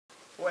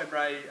Well,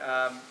 Emre,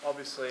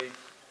 obviously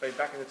been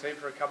back in the team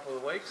for a couple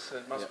of weeks.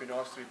 It must be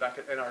nice to be back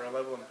at NRL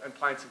level and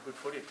playing some good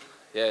footy.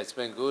 Yeah, it's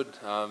been good.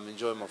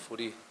 Enjoying my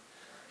footy.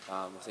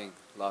 I think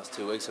last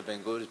 2 weeks have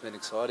been good. It's been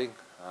exciting.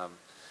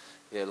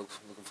 Yeah,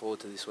 looking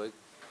forward to this week.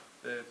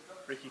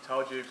 Ricky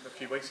told you a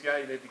few weeks ago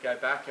you need to go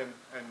back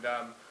and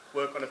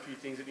work on a few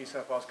things at New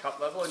South Wales Cup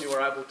level, and you were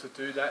able to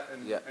do that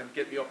and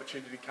get the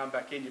opportunity to come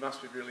back in. You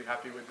must be really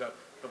happy with the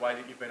way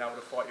that you've been able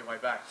to fight your way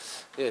back.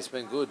 Yeah, it's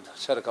been good.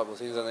 Just had a couple of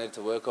things I needed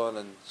to work on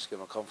and just get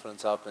my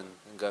confidence up and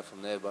go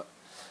from there. But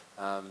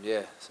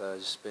yeah, so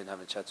just been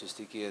having a chat to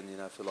Sticky, and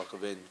feel like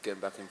I've been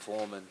getting back in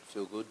form and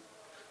feel good.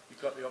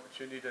 You've got the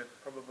opportunity to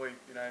probably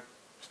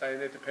stay in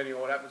there depending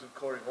on what happens with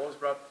Corey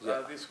Horsburgh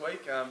this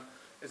week.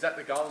 Is that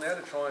the goal now,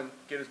 to try and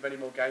get as many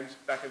more games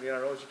back in the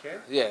NRL as you can?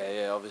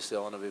 Yeah. Obviously,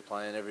 I want to be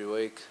playing every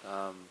week.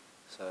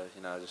 So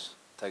just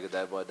take it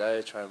day by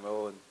day, train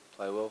well and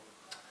play well.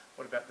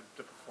 What about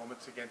the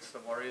performance against the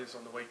Warriors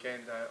on the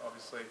weekend?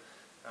 Obviously,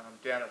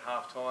 down at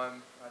half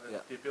time,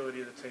 the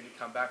ability of the team to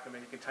come back. I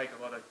mean, you can take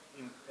a lot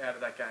out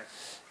of that game.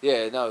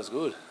 Yeah, no, it was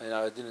good.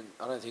 I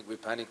don't think we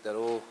panicked at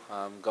all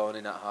going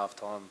in at half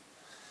time.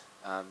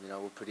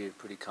 We're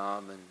pretty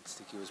calm, and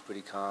Sticky was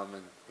pretty calm,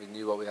 and we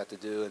knew what we had to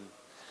do. And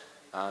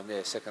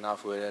second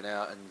half we went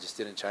out and just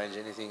didn't change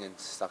anything and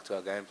stuck to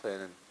our game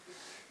plan.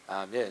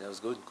 And that was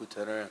good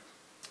turnaround.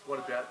 What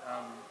about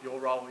your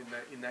role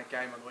in that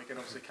game on the weekend?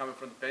 Obviously coming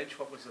from the bench,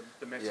 what was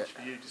the message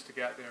for you, just to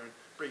go out there and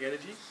bring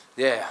energy?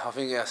 Yeah, I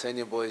think our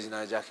senior boys,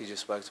 Jackie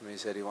just spoke to me. He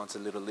said he wants a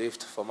little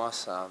lift from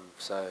us.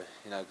 So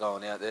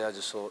going out there, I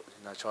just thought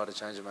try to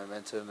change the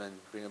momentum and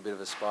bring a bit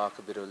of a spark,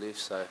 a bit of a lift.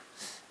 So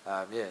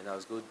that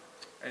was good.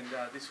 And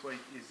this week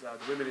is the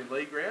Women in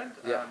League round.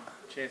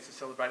 Chance to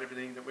celebrate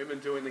everything that women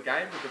do in the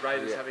game, with the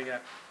Raiders having a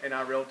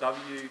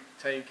NRLW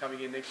team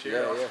coming in next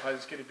year. I suppose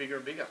it's getting bigger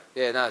and bigger.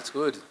 Yeah, no, it's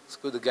good. It's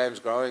good the game's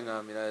growing.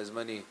 As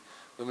many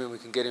women we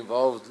can get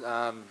involved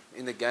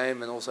in the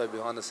game and also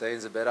behind the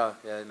scenes, the better.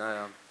 Women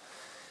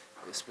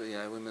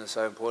are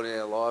so important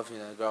in our life.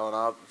 Growing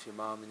up with your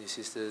mum and your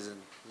sisters,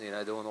 and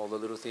doing all the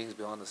little things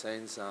behind the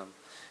scenes.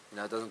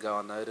 It doesn't go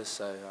unnoticed.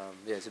 So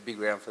it's a big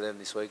round for them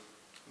this week.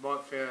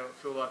 Might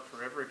feel like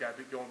forever ago,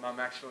 but your mum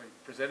actually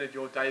presented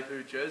your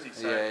debut jersey,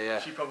 so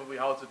she probably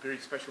holds a very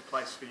special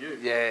place for you.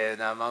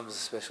 No, mum's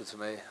special to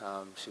me.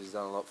 She's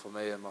done a lot for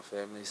me and my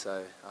family,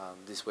 so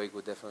this week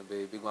will definitely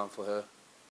be a big one for her.